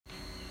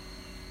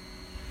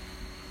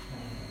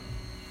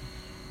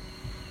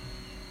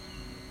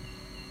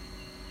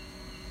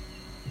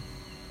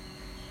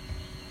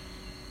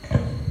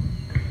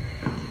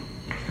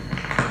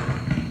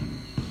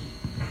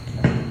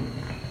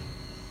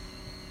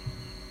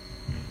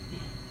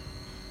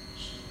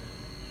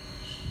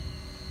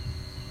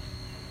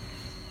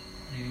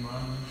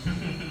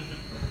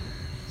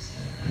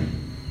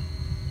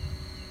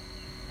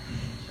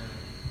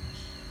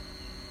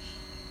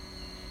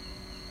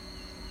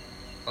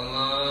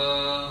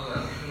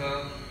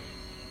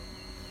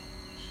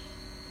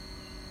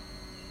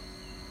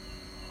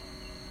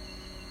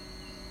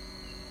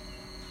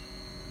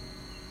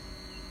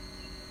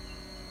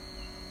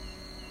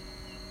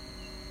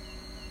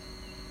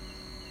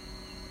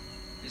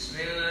بسم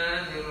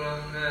الله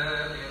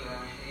الرحمن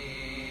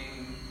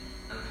الرحيم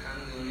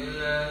الحمد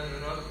لله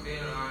رب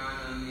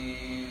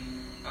العالمين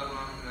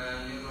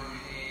الرحمن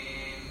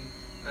الرحيم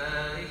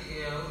مالك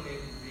يوم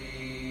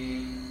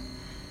الدين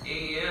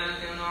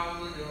إياك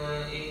نعبد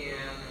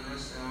وإياك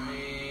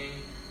نستعين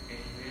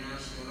اهدنا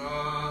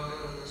الصراط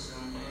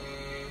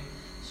المستقيم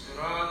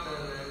صراط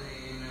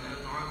الذين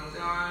أنعمت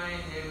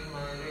عليهم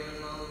غير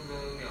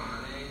المغضوب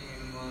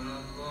عليهم ولا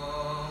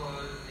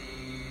الضالين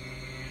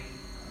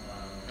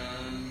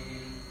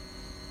آمين.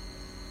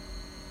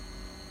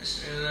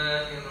 بسم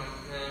الله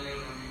الرحمن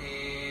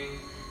الرحيم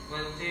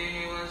والتين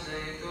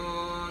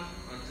والزيتون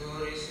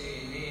وطور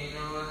سينين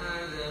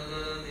وهذا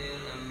البلد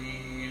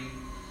الأمين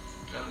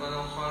لقد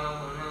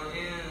خلقنا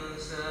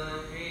الإنسان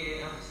في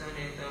أحسن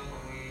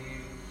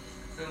تقويم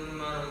ثم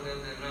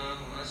رددناه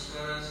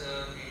أسفل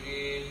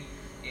سافلين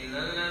إلا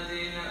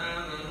الذين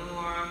آمنوا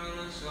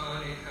وعملوا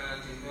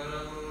الصالحات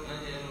فلهم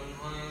أجر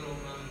غير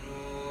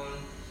ممنون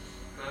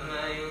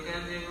فما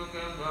يكذبك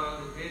بعد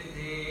في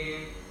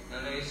الدين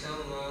أليس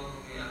الله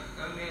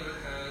بأحكم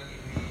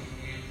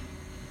الحاكمين.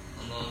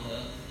 الله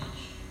أكبر.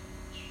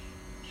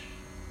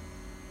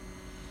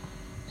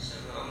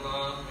 سمع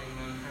الله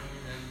لمن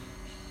حمده.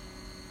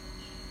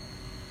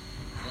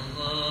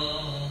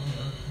 الله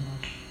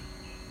أكبر.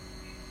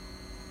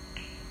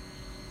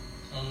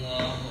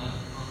 الله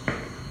أكبر.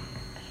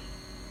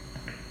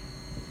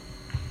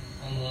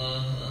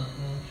 الله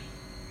أكبر.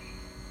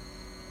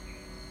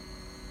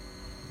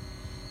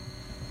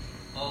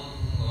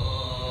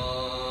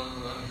 الله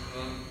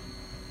أكبر.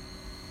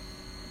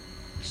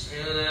 بسم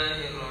الله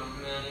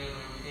الرحمن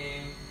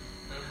الرحيم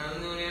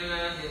الحمد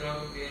لله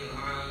رب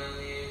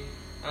العالمين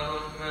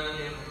الرحمن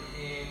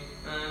الرحيم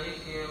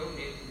مالك يوم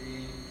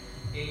الدين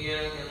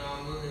إياك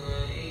نعبد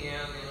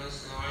وإياك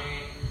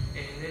نستعين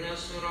اهدنا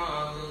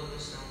الصراط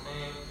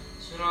المستقيم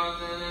صراط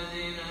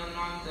الذين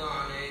أنعمت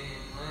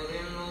عليهم غير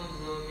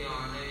المغضوب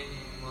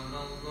عليهم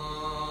ولا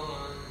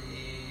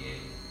الضالين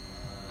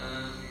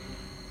آمين.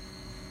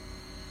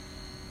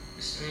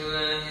 بسم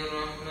الله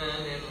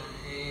الرحمن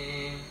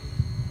الرحيم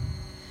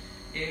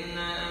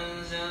إنا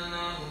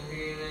أنزلناه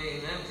في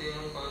ليلة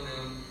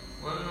القدر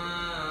وما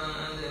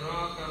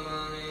أدراك ما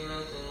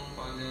ليلة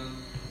القدر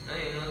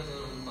ليلة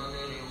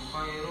القدر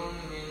خير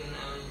من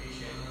ألف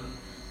شهر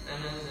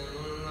تنزل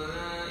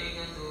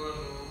الملائكة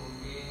والروح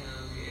فيها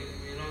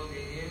بإذن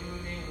ربهم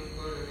من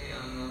كل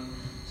أمر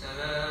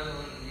سلام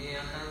هي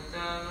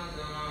حتى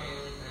مطلع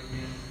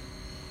الفجر.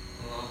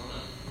 الله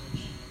أكبر.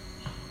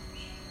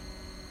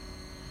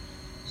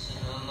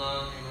 سمع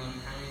الله لمن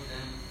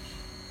حمده.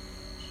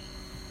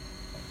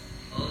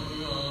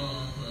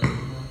 الله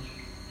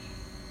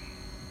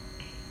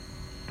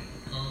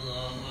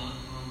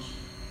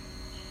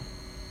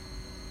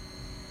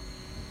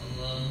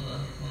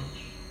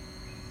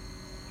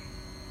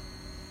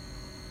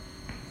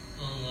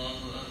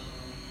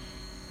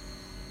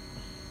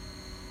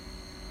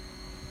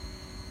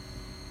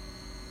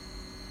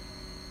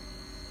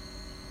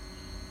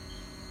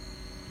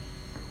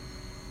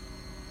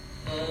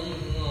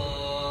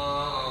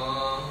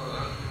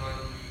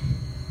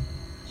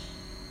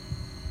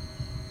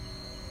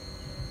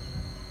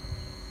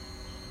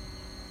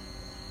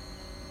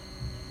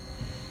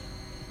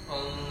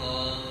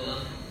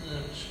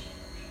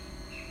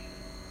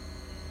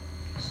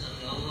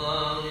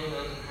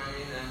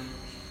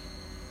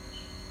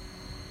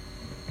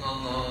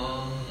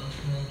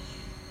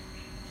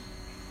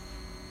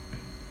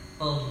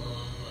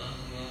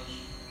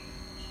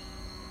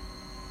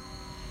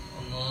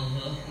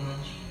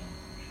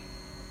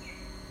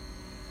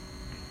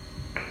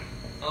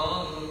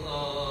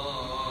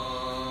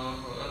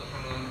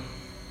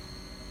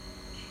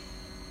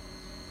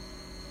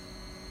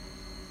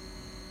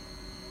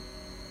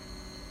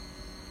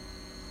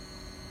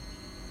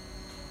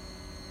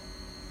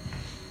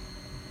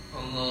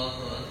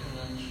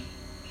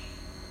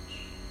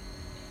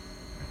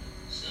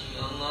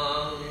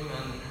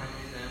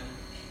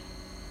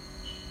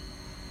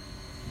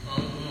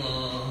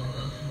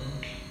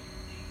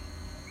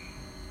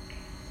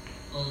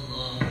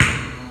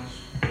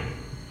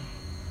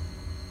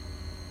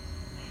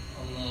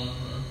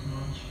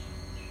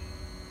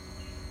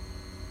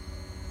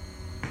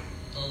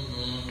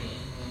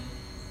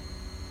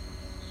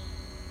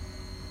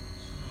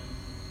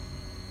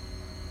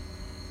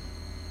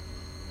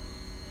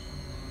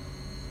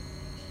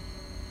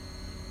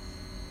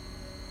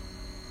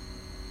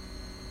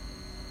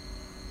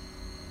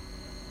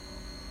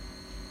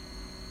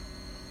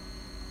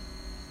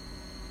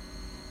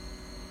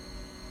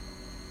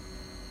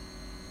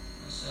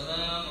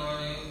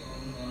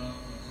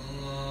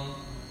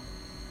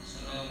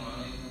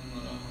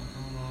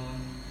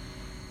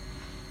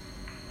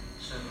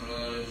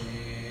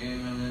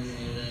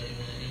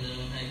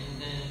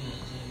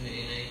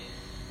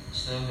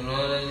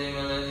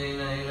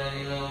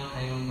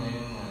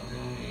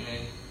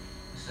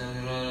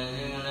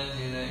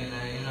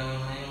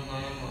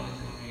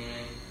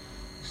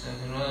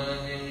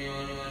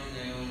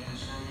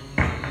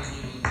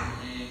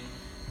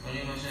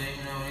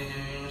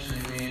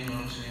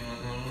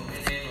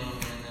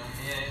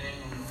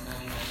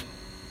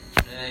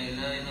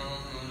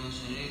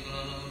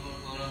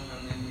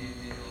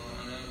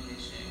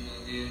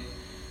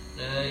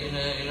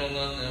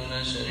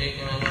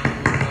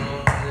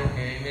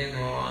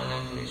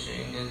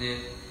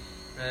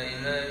لا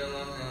إله إلا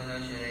الله وحده لا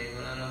شريك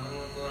له له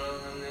الملك وله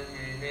الحمد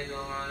يحيي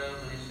وهو على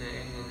كل شيء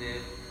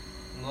قدير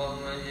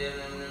اللهم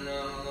أجرنا من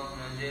النار اللهم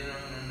أجرنا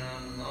من النار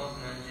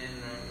اللهم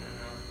أجرنا من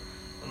النار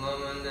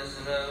اللهم أنت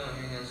السلام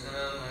ومنك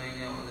السلام ومنك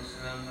يعود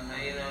السلام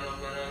فحينا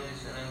ربنا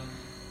بالسلام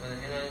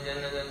وادخلنا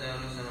الجنة دار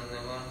السلام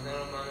تبارك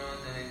ربنا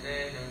وتعالى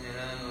ذا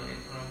الجلال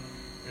والإكرام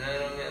إلى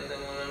رب أنت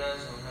مولانا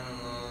سبحان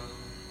الله.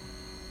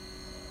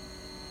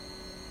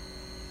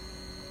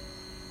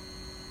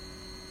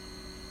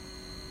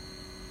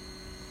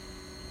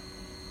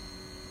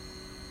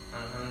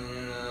 الحمد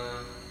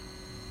لله.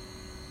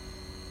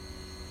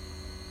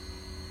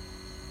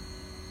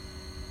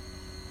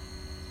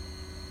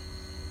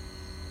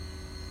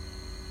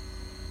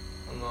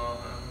 الله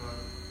أكبر.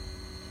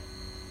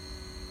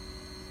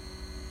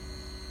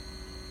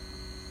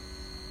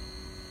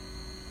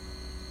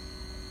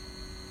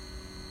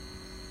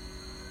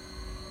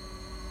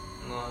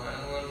 الله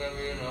أكبر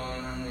كبيرا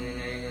والحمد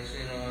لله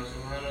كثيرا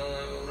وسبحان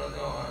الله بكرة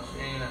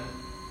وأصيلا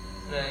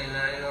لا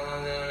إله إلا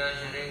الله لا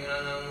شريك له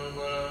له الملك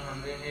وله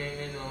الحمد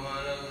يحيي وهو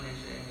على كل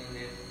شيء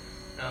قدير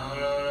لا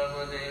حول ولا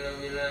قوة إلا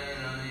بالله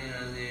العلي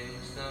العظيم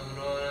أستغفر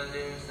الله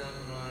العظيم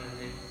أستغفر الله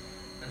العظيم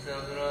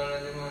أستغفر الله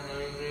العظيم وحده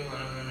يكرم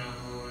ولمنه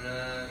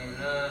لا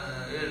إله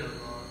إلا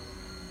الله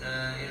لا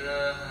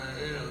إله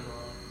إلا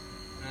الله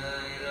لا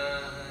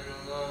إله إلا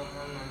الله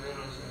محمد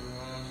رسول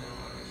الله صلى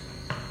الله عليه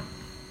وسلم.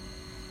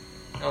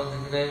 أعوذ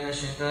بالله من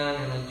الشيطان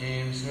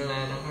الرجيم بسم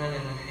الله الرحمن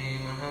الرحيم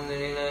الحمد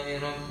لله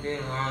رب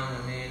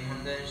العالمين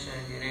حمدا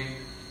شاكرين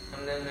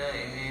حمدا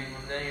نائمين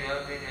حمدا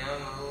يوافي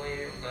نعمه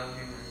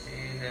ويكافئ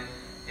مزيدا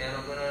يا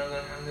ربنا لك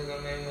الحمد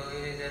كما ينبغي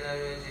لجلال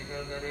وجهك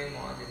الكريم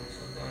وعظيم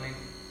سلطانك.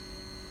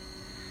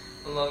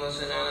 اللهم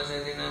صل على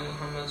سيدنا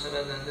محمد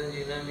صلاة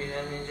تنجينا بها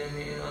من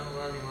جميع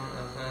الأهوال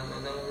والآفات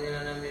وتقضي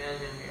لنا بها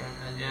جميع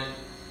الحاجات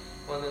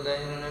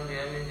وتطهرنا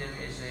بها من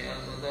جميع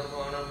السيئات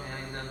وترفعنا بها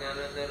عندك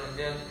على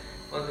الدرجات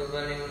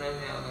وتبلغنا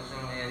بها أقصى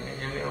الحياة من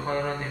جميع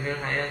الخيرات في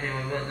الحياة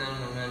وبعد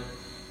الممات.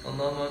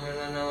 اللهم اغفر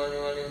لنا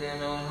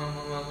ولوالدينا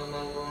وارحمهما كما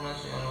ربونا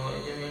صغارا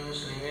ولجميع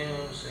المسلمين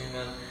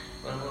والمسلمات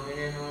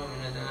والمؤمنين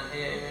والمؤمنات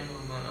الأحياء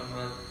منهم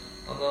والأموات.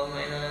 اللهم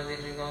إنا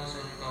لذكرك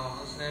وسرك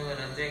وحسن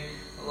عبادتك.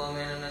 اللهم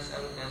إنا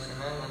نسألك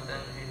سلامة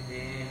في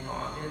الدين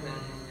وعافية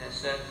في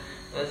الجسد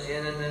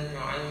وزيادة في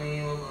العلم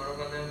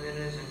وبركة في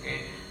الرزق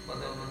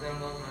وتوبة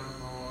قبل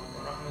الموت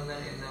ورحمة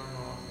عند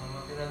الموت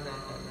ومغفرة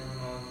قبل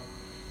الموت.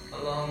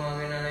 اللهم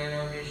آمنا علينا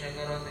في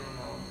شكرة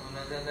الموت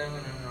ونجاة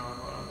من النار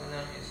وربنا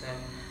الحساب.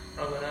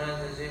 ربنا لا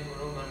تزغ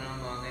قلوبنا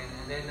بعد إذ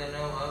هديتنا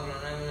وهب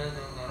لنا من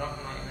لدنك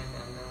رحمة إنك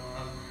أنت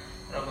الوهاب.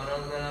 ربنا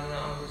ظلمنا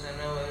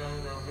أنفسنا وإن لم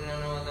تغفر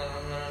لنا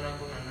وترحمنا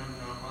لنكونن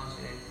من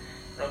الخاسرين.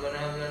 ربنا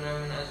هب لنا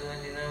من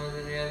أزواجنا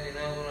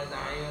وذرياتنا قرة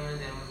أعين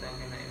واجعلنا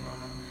للمتقين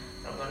إماما.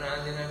 ربنا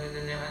آتنا في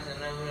الدنيا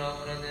حسنة وفي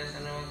الآخرة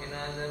حسنة وقنا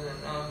عذاب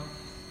النار.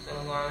 صلى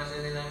الله على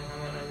سيدنا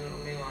محمد النبي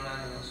الأمي وعلى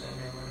آله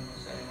وصحبه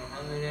وسلم.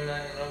 الحمد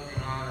لله رب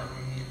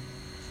العالمين.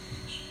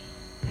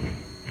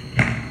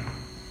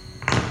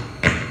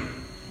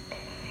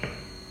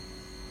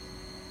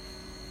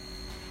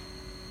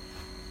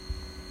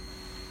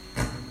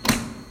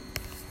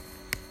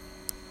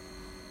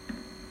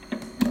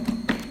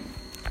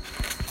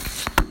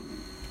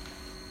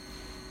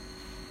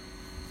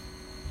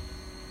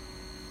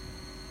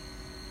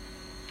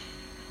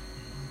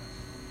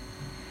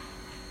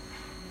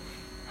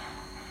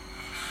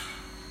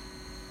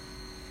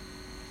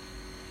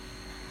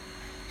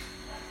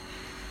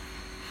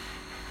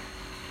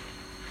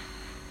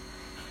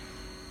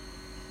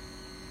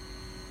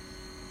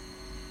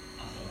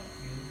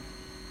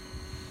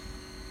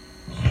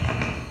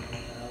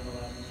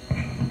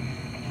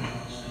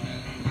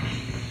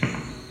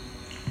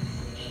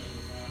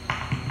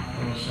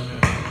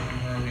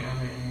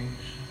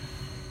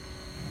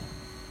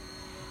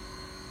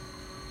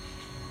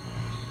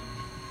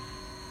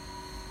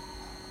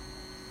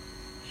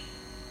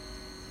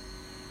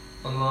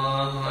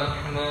 الله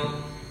أكبر.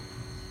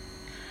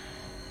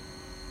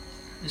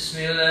 بسم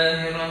الله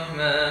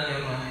الرحمن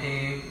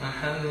الرحيم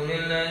الحمد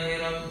لله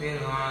رب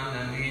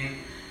العالمين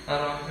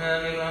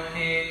الرحمن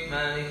الرحيم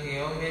مالك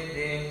يوم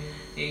الدين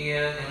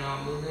إياك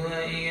نعبد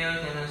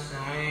وإياك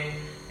نستعين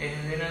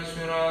اهدنا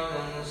الصراط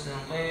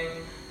المستقيم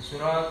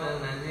صراط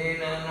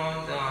الذين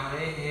أنعمت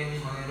عليهم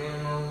غير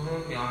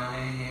المغضوب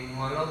عليهم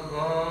ولا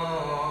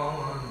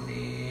الضالين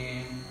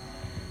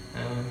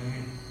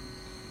آمين.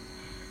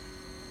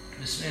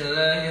 بسم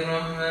الله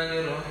الرحمن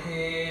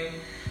الرحيم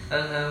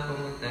ألهاكم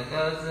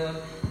التكاثر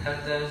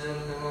حتى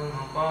زرتم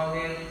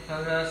المقابر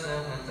كلا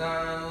سوف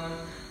تعلمون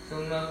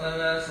ثم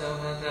كلا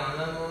سوف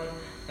تعلمون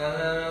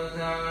كلا لو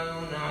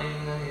تعلمون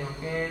علم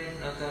اليقين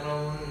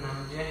لترون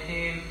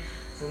الجحيم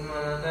ثم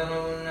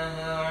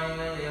لترونها عين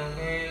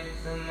اليقين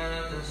ثم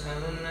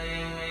لتسألن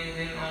يومئذ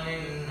عن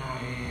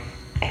النعيم.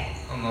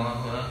 الله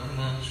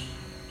أكبر.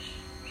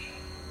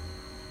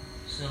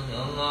 سمع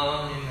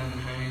الله لمن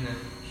حمده.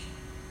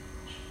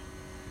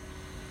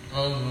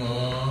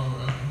 الله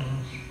أكبر.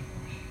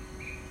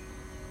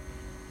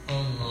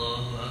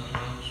 الله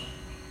أكبر.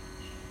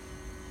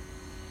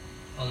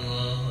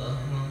 الله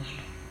أكبر.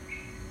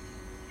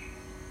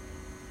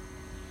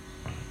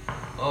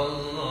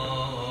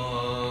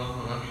 الله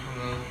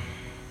أكبر.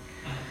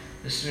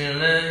 بسم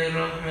الله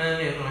الرحمن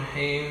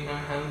الرحيم.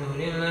 الحمد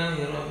لله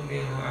رب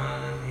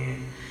العالمين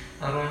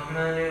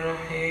الرحمن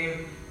الرحيم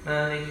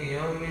مالك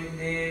يوم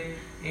الدين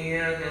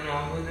إياك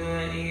نعبد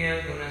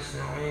وإياك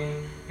نستعين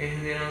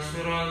اهدنا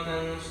الصراط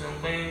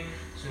المستقيم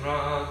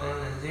صراط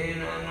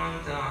الذين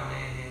أنعمت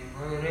عليهم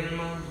غير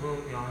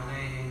المغضوب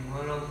عليهم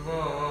ولا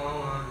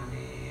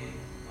الضالين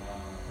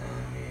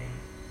آمين.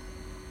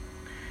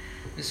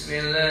 بسم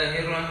الله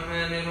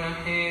الرحمن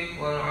الرحيم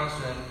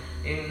والعصر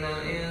إن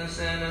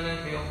الإنسان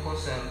لفي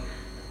خسر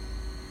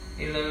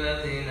إلا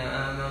الذين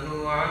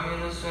آمنوا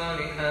وعملوا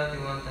الصالحات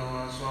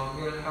وتواصوا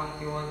بالحق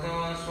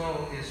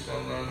وتواصوا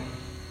بالصبر.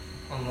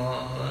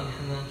 الله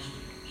أكبر.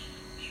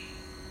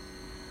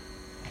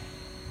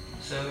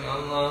 سمع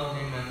الله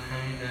لمن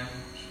حمده.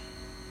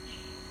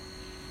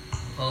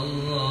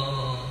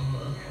 الله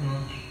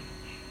أكبر.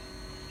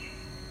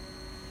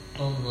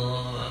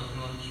 الله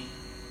أكبر.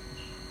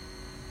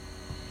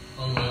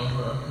 الله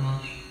أكبر.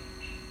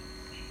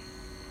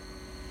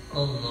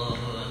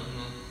 الله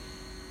أكبر.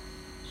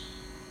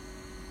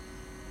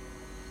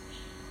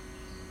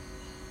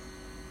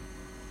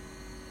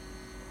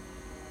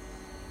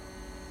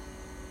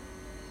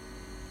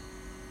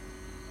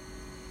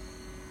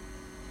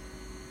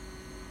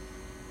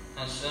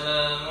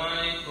 السلام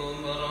عليكم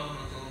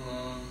ورحمة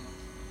الله.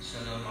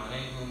 السلام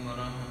عليكم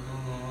ورحمة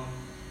الله.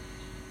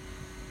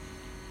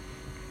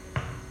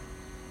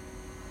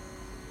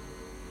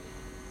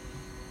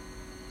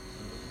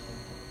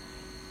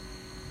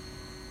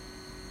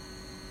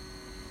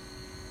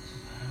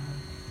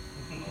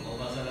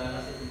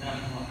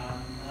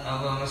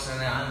 اللهم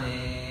صل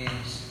عليه.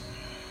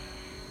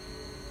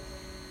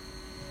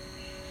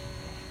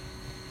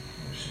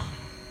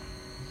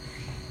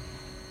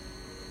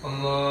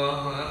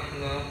 الله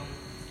أكبر.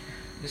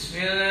 بسم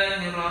الله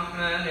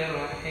الرحمن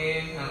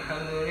الرحيم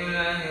الحمد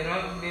لله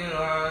رب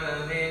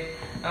العالمين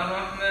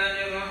الرحمن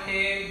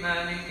الرحيم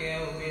مالك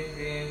يوم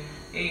الدين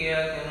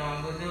إياك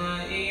نعبد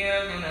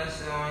وإياك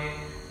نستعين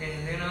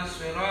اهدنا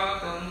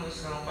الصراط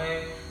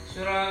المستقيم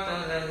صراط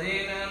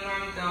الذين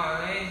أنعمت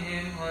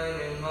عليهم غير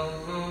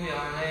المغضوب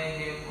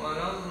عليهم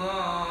ولا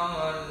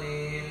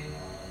الضالين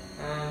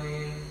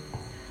آمين.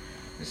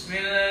 بسم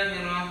الله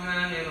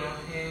الرحمن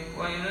الرحيم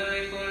ويل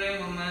لكل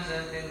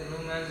همزة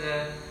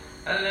لمزة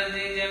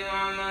الذي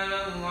جمع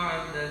ماله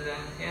وعدده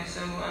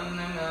يحسب أن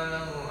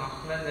ماله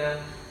أخلده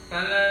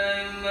كلا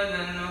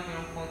لينبذن في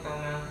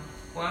الحطمة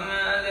وما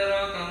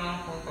أدراك ما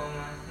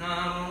الحطمة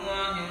نار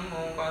الله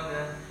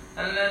الموقدة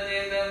التي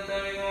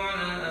تطلع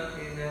على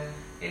الأفئدة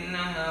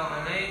إنها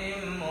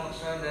عليهم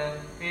مؤصدة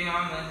في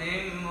عمد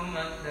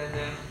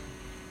ممددة.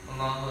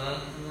 الله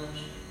أكبر.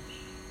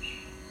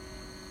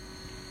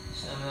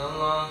 سمع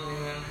الله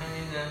لمن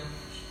حمده.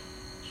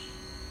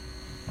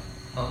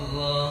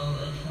 الله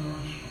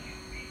أكبر.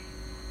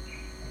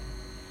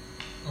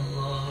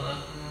 الله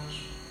أكبر.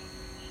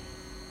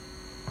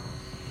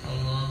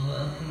 الله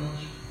أكبر.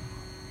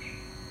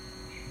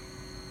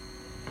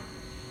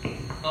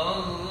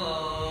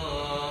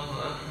 الله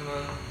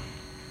أكبر.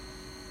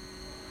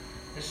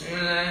 بسم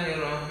الله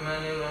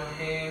الرحمن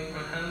الرحيم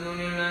الحمد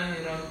لله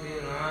رب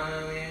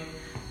العالمين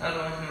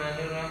الرحمن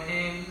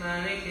الرحيم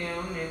مالك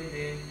يوم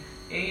الدين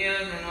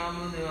إياك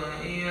نعبد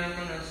وإياك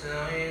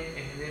نستعين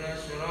اهدنا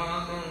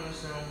الصراط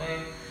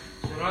المستقيم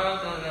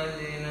صراط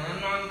الذين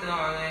أنعمت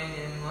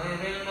عليهم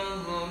غير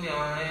المغضوب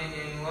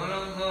عليهم ولا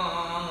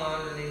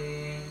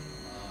الضالين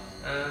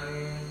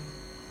آمين.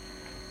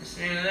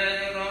 بسم الله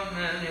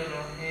الرحمن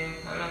الرحيم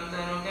ألم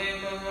تر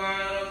كيف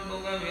فعل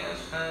ربك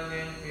بأصحاب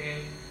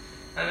الفيل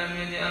ألم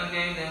يجعل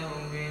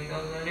كيدهم في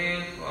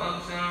تضليل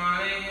وأرسل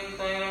عليهم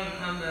طيرا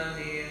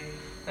أبابيل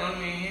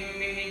ترميهم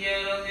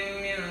بحجارة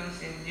من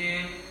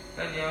سجيل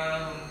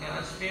فجعلهم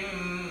كعصف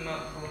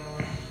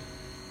مأكول.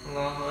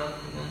 الله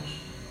أكبر.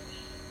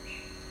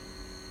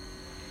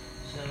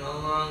 سمع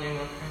الله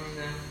لمن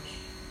حمده.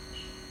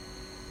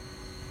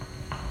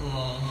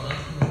 الله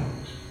أكبر.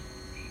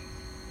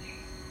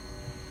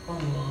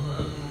 الله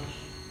أكبر.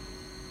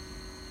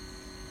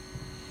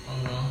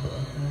 الله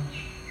أكبر.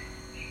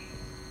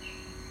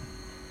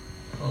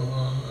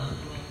 الله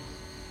أكبر.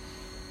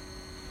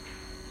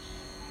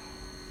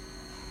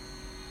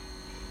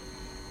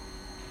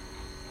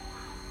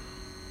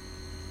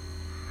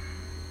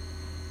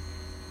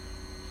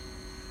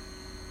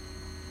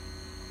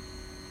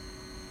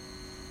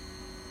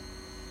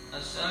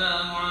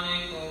 السلام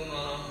عليكم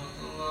ورحمة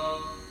الله.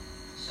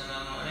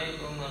 السلام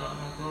عليكم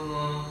ورحمة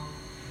الله.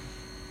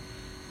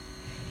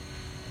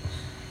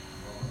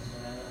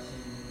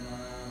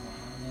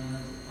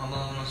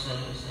 اللهم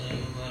صل وسلم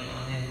وبارك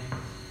عليه.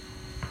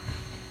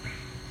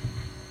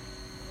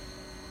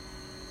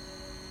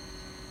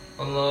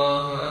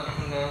 الله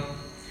أكبر.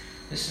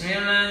 بسم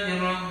الله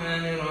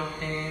الرحمن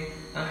الرحيم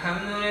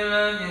الحمد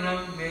لله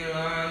رب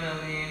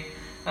العالمين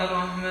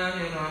الرحمن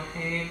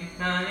الرحيم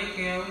مالك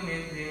يوم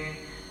الدين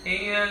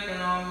إياك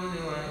نعبد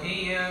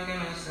وإياك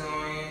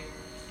نستعين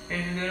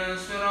اهدنا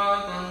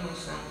الصراط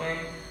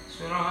المستقيم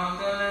صراط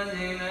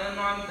الذين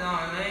أنعمت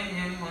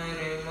عليهم غير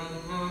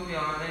المغضوب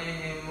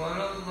عليهم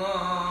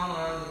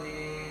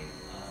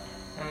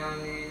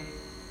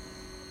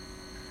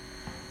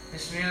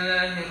بسم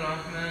الله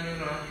الرحمن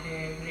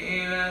الرحيم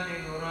لإيلاف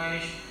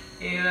قريش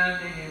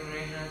إيلافهم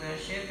رحلة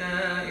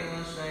الشتاء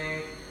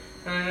والصيف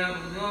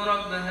فليعبدوا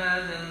رب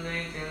هذا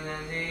البيت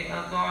الذي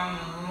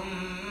أطعمهم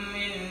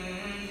من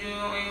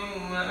جوع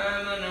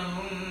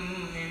وآمنهم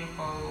من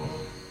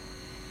خوف.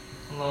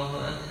 الله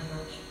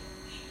أكبر.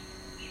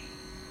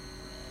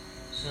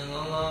 صلى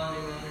الله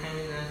لمن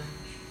حمده.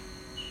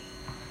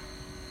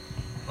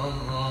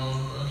 الله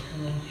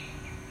أكبر.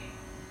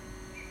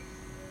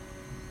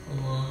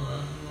 الله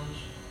أكبر.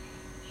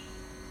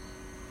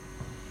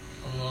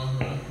 الله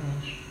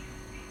أكبر.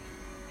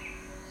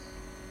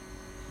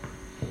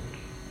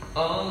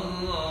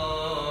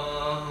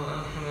 الله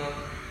أكبر.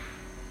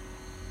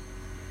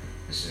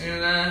 بسم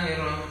الله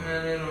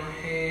الرحمن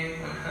الرحيم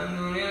الحمد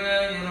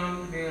لله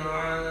رب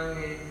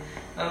العالمين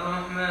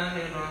الرحمن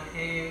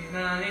الرحيم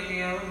مالك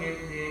يوم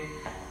الدين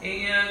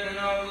إياك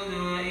نعبد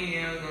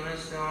وإياك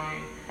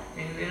نستعين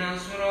اهدنا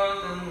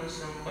الصراط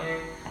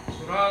المستقيم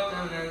صراط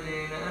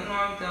الذين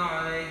أنعمت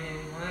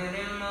عليهم غير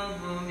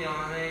المغضوب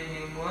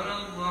عليهم ولا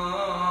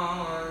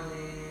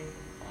الضالين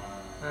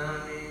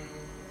آمين.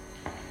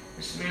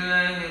 بسم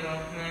الله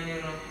الرحمن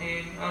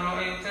الرحيم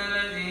أرأيت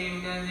الذي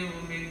يكذب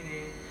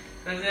بالدين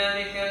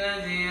فذلك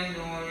الذي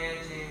يدعو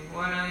اليتيم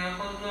ولا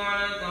يحض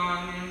على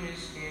طعام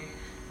المسكين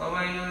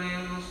فويل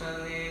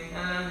للمصلين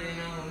الذين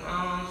هم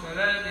عن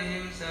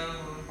صلاتهم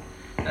ساهون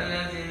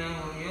الذين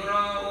هم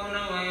يراءون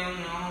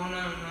ويمنعون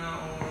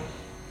الماعون.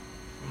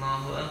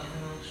 الله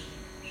أكبر.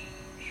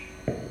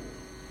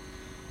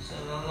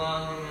 صلى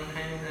الله من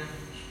حمده.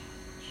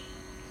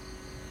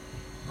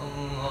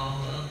 الله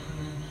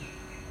أكبر.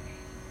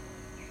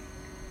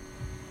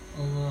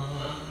 الله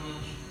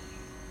أكبر.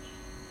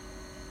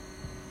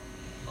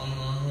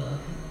 الله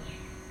أكبر.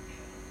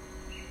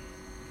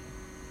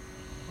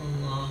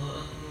 الله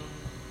أكبر.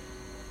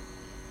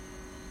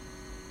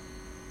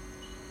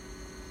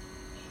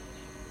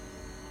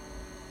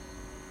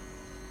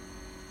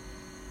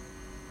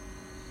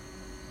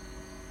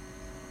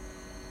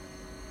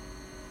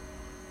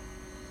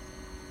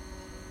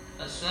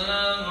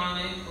 السلام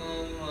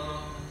عليكم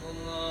ورحمة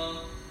الله.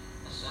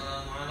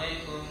 السلام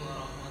عليكم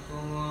ورحمة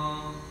الله.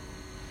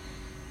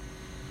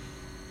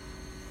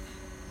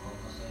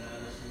 اللهم صل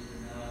على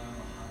سيدنا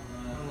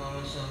محمد.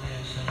 اللهم صل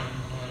وسلم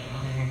وبارك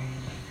عليه.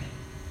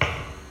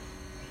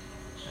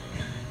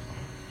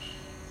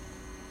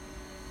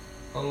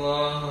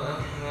 الله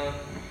أكبر.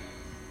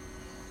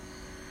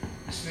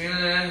 بسم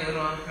الله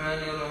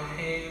الرحمن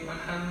الرحيم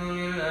الحمد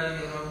لله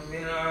رب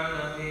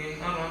العالمين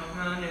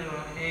الرحمن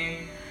الرحيم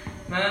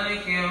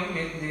مالك يوم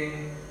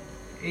الدين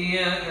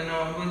إياك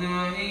نعبد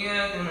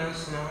وإياك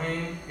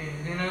نستعين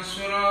اهدنا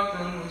الصراط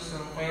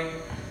المستقيم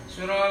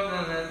صراط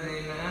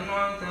الذين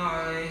أنعمت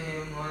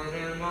عليهم غير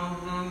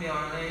المغضوب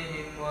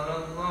عليهم ولا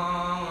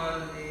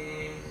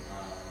الضالين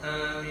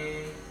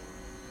آمين.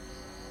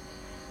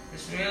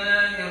 بسم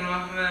الله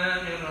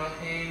الرحمن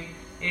الرحيم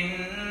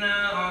إنا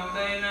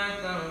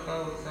أعطيناك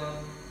الكوثر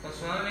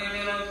فصل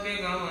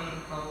لربك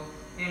وانحر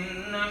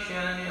إن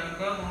شانئك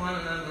هو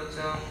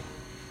الأبتر.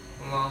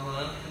 الله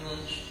أكبر.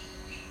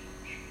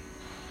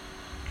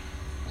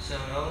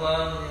 سمع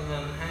الله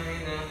لمن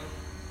حمده.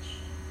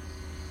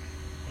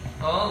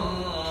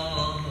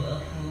 الله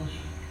أكبر.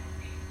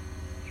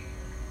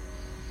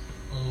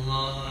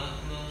 الله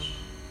أكبر.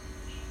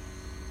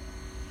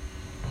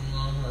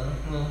 الله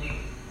أكبر.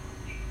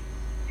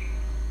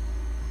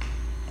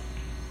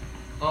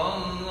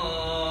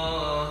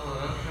 الله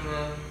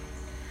أكبر.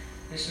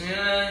 بسم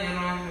الله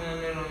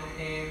الرحمن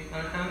الرحيم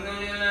الحمد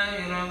لله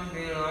رب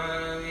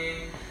العالمين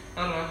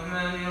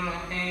الرحمن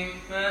الرحيم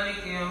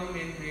مالك يوم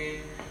الدين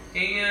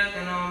إياك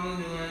نعبد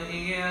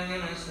وإياك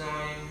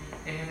نستعين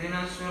اهدنا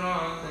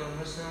الصراط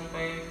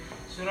المستقيم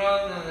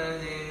صراط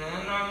الذين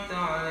أنعمت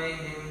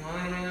عليهم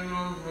غير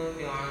المغضوب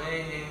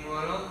عليهم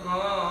ولا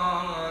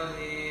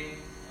الضالين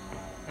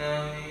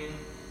آمين.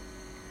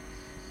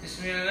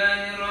 بسم الله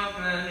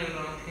الرحمن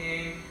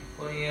الرحيم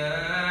قل يا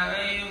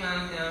أيها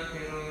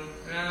الكافرون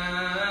لا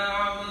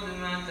أعبد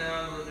ما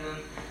تعبدون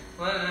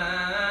ولا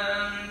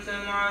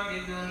أنتم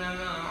عابدون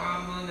ما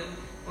أعبد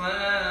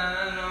ولا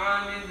أنا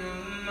عابد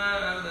ما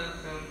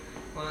عبدتم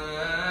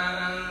ولا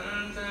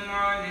أنتم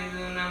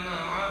عابدون ما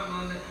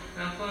أعبد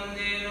لكم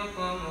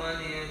دينكم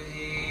ولي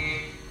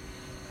دين.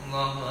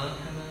 الله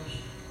أكبر.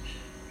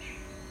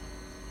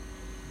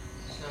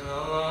 سمع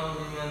الله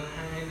لمن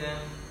حمده.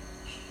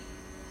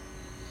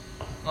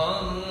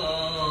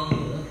 الله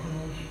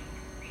أكبر.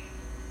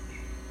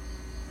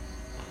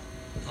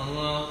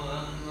 الله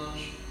أكبر.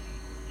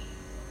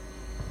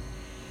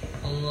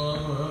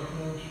 الله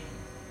أكبر.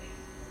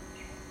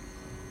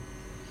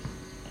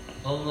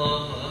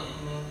 الله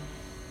أكبر.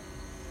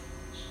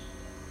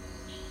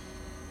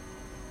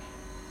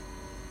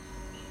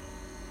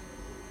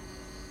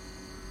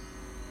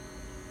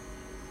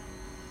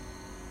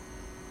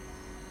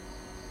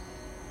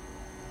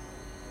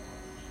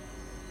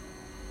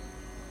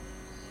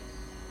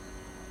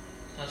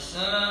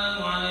 السلام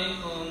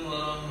عليكم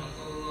ورحمة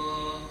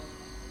الله.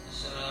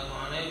 السلام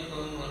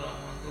عليكم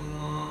ورحمة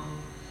الله.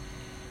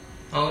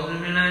 أعوذ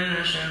بالله من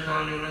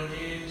الشيطان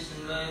الرجيم. بسم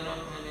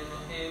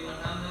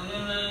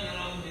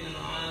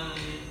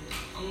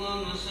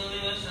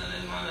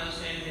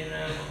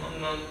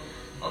تمم.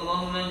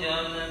 اللهم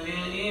اجعلنا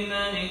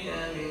بالإيمان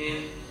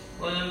كاملين،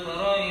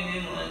 وللفرائض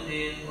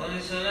مؤدين،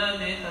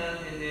 وللصلاة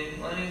حافظين،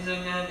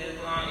 وللزكاة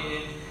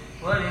فاعلين،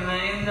 ولما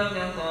عندك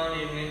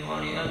طالبين،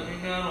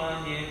 ولأمرك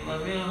راجين،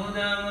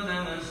 وبالهدى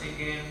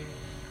متمسكين،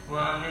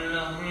 وعن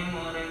اللهو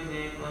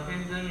معرضين، وفي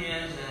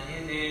الدنيا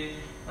زاهدين،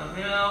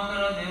 وفي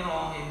الآخرة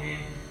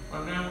راغبين،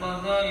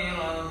 وبالقضاء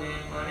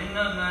راضين،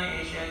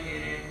 وللنعماء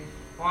شاكرين،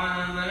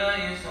 وعلى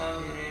البلاء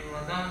صابرين،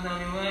 وتحت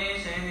لواء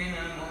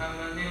سيدنا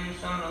محمد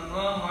صلى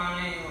الله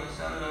عليه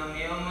وسلم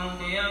يوم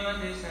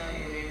القيامة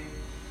سائرين،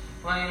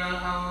 وإلى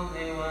الحوض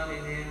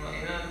واردين،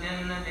 وإلى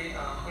الجنة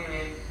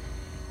آخرين،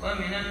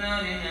 ومن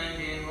النار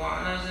ناجين،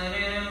 وعلى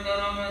سرير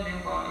الكرامة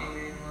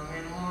قائمين،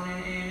 ومن حور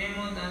العين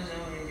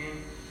متزوجين،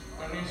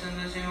 ومن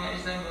سدس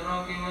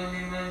واستبراق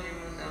وديباج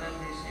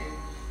متلبسين،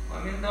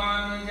 ومن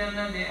طعام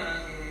الجنة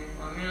آكلين،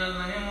 ومن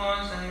لبن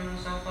وعسل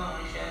مصفى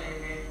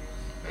شاربين،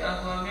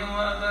 بأكواب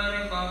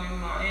وأبارق من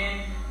معين،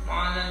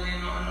 مع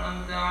الذين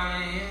أنعمت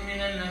عليهم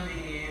من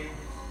النبيين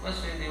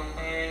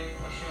والصديقين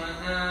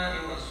والشهداء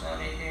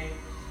والصالحين،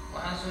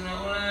 وحسن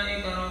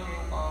أولئك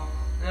رفيقا.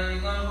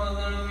 ذلك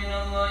الفضل من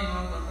الله،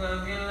 وكفى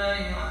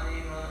بالله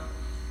عليما.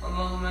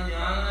 اللهم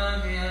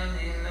اجعلنا في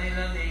هذه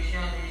الليلة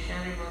الشهر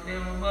الشريفة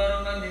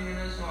المباركة من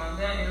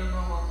السعداء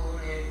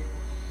المغفورين،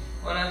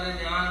 ولا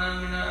تجعلنا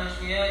من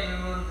الأشقياء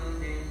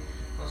المردودين.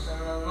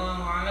 وصلى الله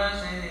على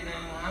سيدنا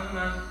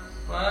محمد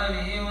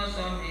وآله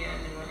وصحبه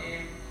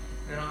أجمعين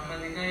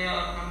برحمتك يا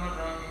أرحم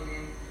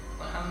الراحمين،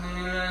 والحمد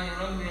لله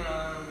رب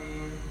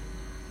العالمين.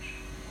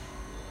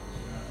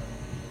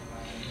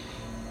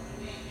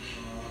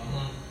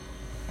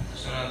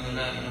 الصلاة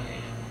لا إله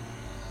إلا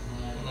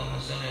الله. اللهم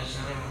صل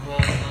وسلم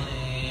وبارك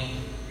عليه.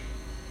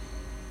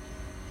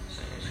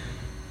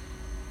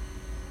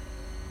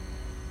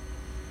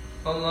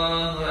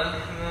 الله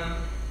أكبر.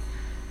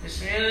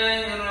 بسم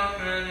الله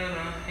الرحمن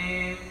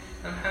الرحيم.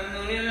 الحمد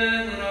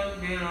لله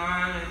رب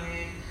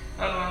العالمين،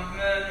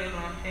 الرحمن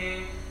الرحيم،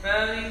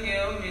 مالك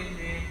يوم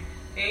الدين،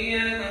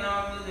 إياك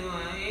نعبد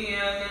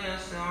وإياك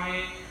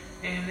نستعين،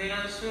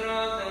 اهدنا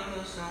الصراط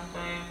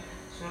المستقيم،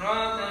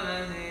 صراط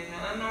الذين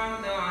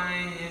أنعمت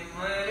عليهم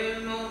غير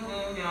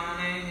المغضوب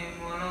عليهم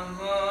ولا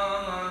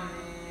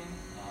الضالين.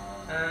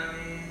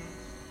 آمين.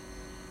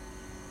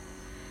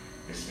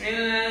 بسم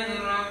الله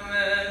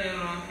الرحمن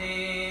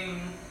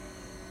الرحيم.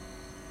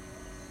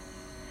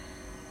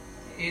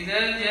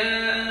 إذا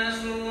جاء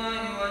نصر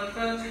الله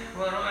والفتح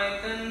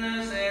ورأيت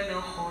الناس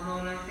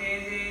يدخلون في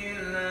دين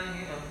الله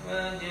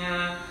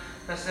أفواجا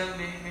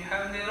فسبح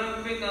بحمد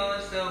ربك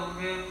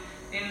واستغفر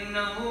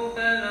إنه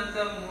كان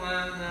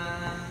توابا.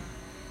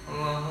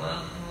 الله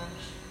أكبر.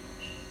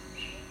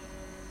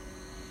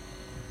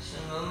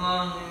 سمع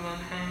الله لمن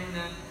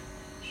حمده.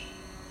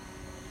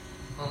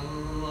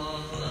 الله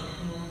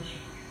أكبر.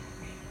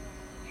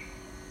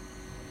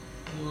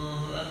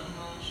 الله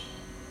أكبر.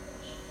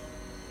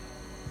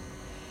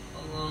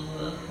 الله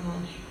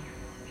أكبر.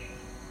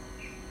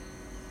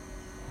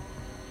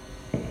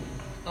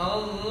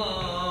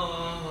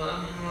 الله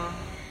أكبر.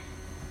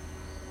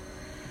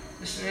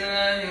 بسم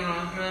الله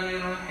الرحمن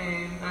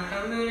الرحيم.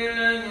 الحمد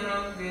لله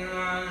رب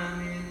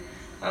العالمين،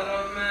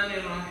 الرحمن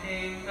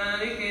الرحيم،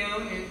 مالك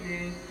يوم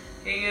الدين،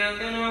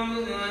 إياك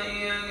نعبد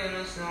وإياك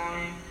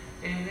نستعين،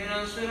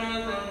 اهدنا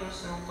الصراط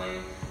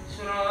المستقيم،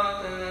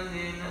 صراط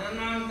الذين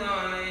أنعمت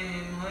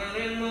عليهم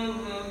غير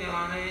المغضوب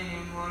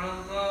عليهم ولا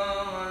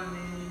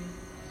الضالين.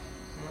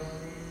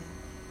 آمين.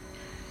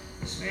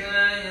 بسم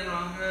الله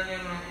الرحمن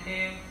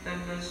الرحيم.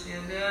 تبت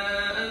يدا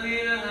أبي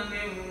لهب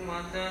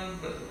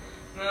وتب،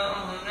 ما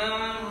أغنى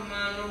عنه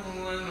ماله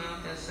وما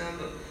كسب،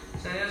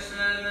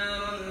 سيصلى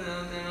نارا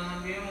ذات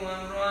لهب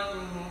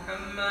وامرأته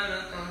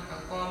حمالة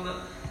الحطب،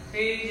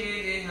 في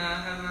جيدها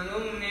حبل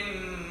من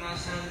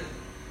مسد.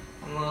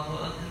 الله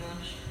أكبر.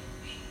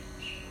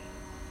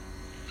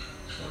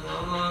 سمع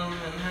الله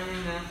لمن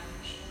حمده.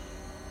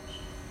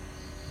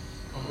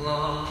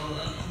 الله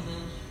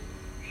أكبر.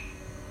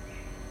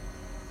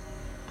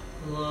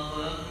 الله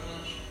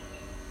أكبر.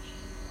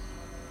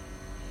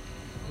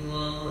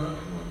 الله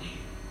أكبر.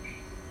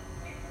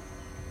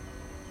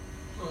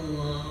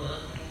 الله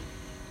أكبر.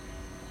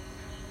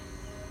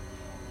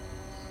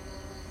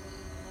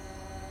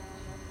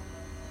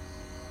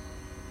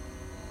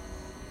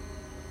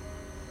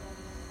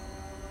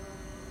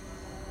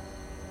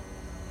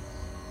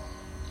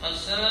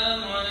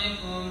 السلام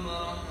عليكم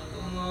ورحمة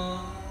الله.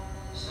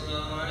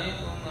 السلام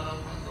عليكم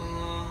ورحمة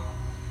الله.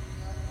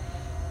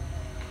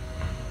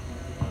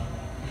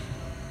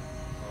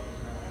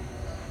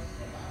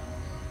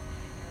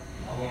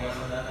 اللهم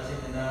صل على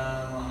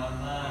سيدنا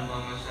محمد.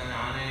 اللهم صل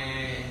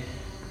عليه.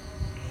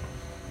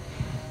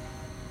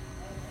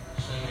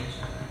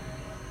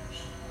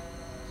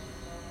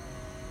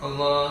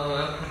 الله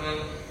أكبر.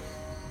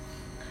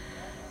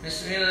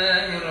 بسم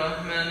الله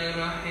الرحمن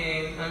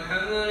الرحيم.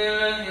 الحمد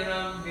لله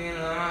رب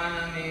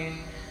العالمين،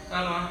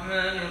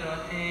 الرحمن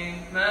الرحيم،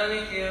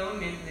 مالك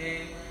يوم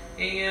الدين،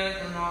 إياك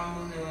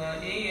نعبد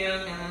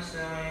وإياك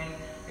نستعين،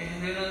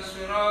 اهدنا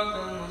الصراط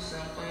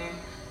المستقيم،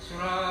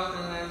 صراط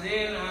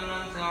الذين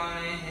أنعمت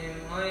عليهم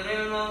غير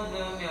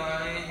المغضوب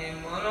عليهم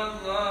ولا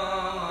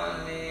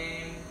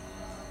الضالين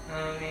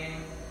آمين.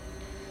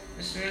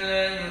 بسم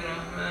الله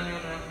الرحمن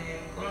الرحيم.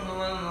 قل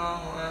هو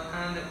الله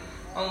أحد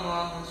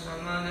الله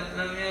الصمد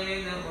لم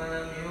يلد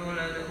ولم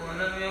يولد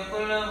ولم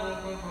يكن له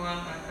كفوا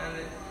أحد.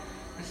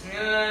 بسم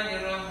الله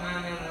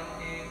الرحمن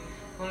الرحيم.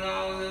 قل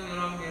أعوذ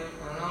برب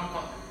الفلق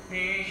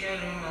من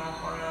شر ما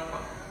خلق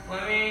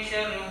ومن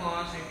شر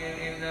غاسق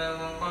إذا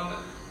وقب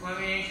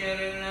ومن شر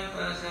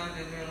النفاثات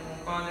في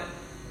العقد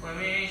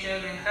ومن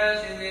شر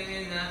حاسد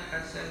إذا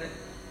حسد.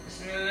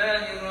 بسم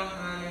الله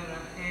الرحمن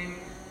الرحيم.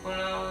 قل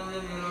أعوذ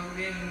برب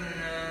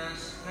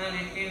الناس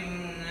ملك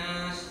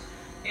الناس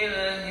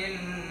إله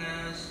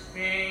الناس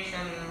من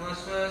شر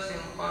الوسواس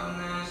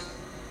الخناس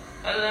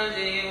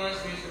الذي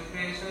يوسوس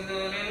في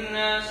صدور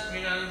الناس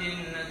من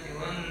الجنة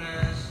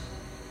والناس.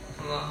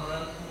 الله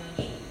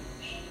أكبر.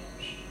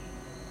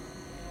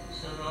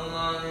 سمع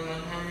الله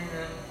لمن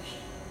حمده.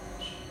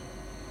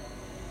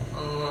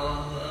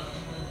 الله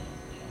أكبر.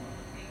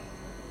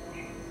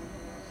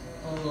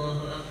 الله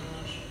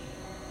أكبر.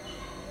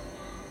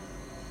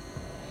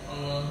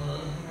 الله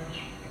أكبر.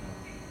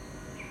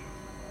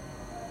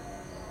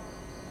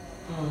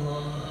 الله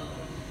أكبر.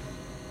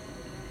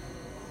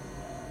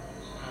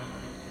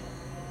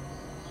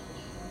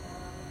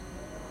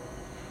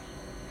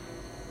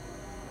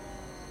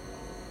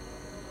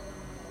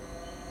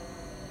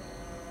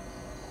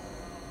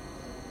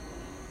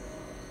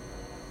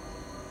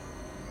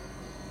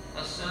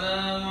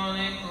 السلام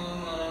عليكم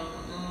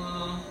ورحمة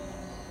الله.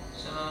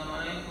 السلام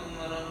عليكم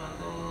ورحمة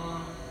الله.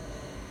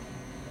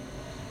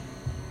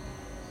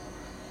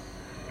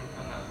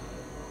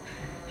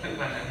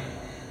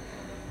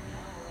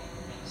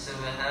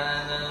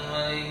 سبحان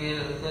الملك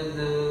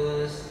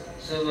القدوس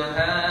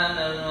سبحان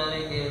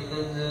الملك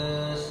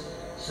القدوس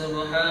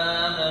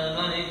سبحان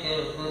الملك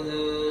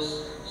القدوس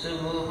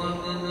سبوح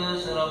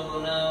القدوس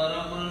ربنا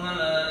ورب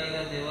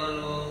الملائكة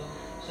والروح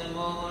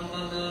سبوح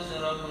القدوس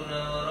ربنا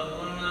ورب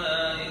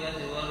الملائكة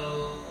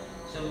والروح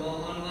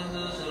سبوح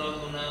القدوس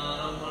ربنا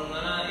ورب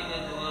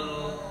الملائكة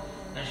والروح.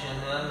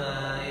 أشهد أن لا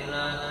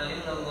إله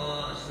إلا الله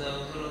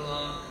أستغفر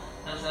الله.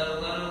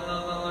 نسألك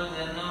رضاك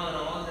والجنة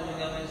ونعوذ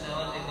بك من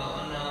سخطك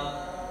والنار.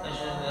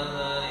 أشهد أن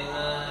لا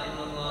إله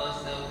إلا الله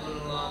أستغفر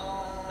الله.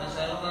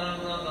 نسألك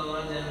رضاك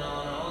والجنة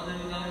ونعوذ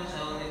بك من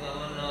سخطك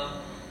والنار.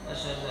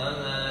 أشهد أن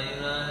لا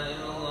إله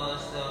إلا الله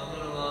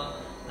أستغفر الله.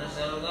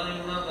 نسألك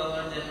رضاك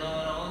والجنة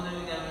ونعوذ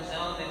بك من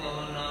سخطك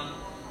والنار.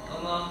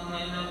 اللهم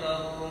إنك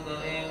عفو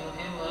كريم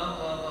تحب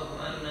العفو فاعف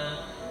عنا.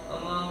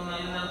 اللهم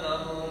إنك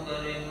عفو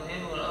كريم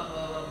تحب العفو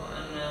فاعف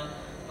عنا.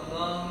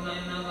 اللهم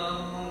إنك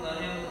عفو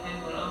كريم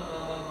تحب العفو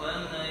فاعف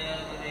عنا يا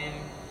كريم.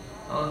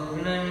 أعوذ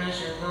بالله من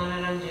الشيطان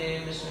الرجيم.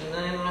 بسم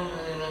الله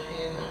الرحمن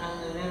الرحيم.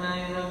 الحمد لله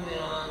رب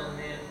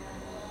العالمين.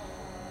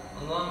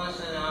 اللهم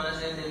صل على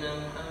سيدنا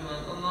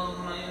محمد.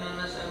 اللهم إنا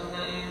نسألك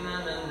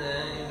إيمانا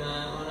دائما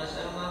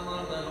ونسألك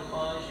قلبا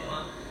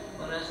خاشعا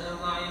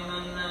ونسألك علما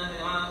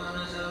نافعا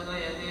ونسألك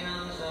يقينا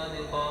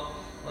صادقا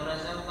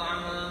ونسألك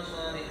عملا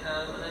صالحا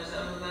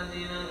ونسألك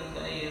دينا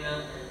قيما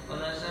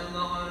ونسألك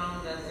خيرا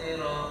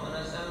كثيرا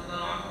ونسألك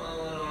العفو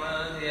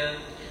والعافية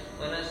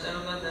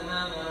ونسألك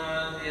تمام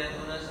العافية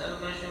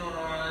ونسألك شكر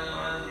على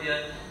العافية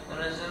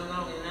ونسألك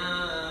الغنى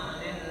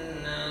عن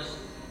الناس.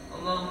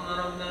 اللهم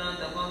ربنا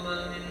تقبل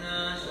منا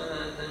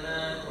صلاتنا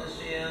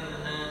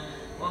وصيامنا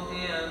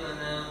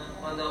وقيامنا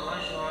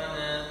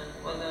وتخشعنا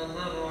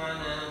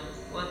وتضرعنا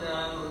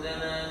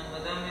وتعبدنا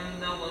وتمن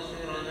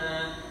تقصيرنا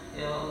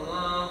يا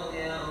الله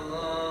يا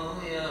الله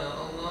يا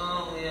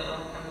الله يا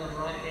أرحم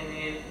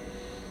الراحمين.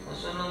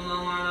 وصلى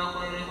الله على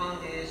خير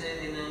خلقه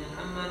سيدنا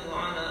محمد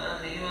وعلى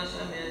آله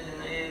وصحبه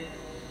أجمعين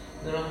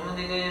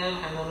برحمتك يا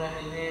أرحم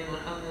الراحمين.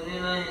 والحمد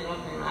لله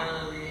رب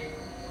العالمين.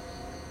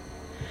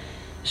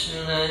 بسم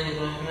الله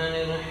الرحمن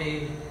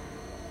الرحيم.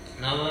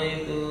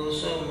 نويت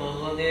صوم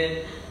غد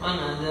عن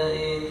أداء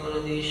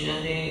فرض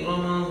شهر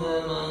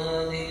رمضان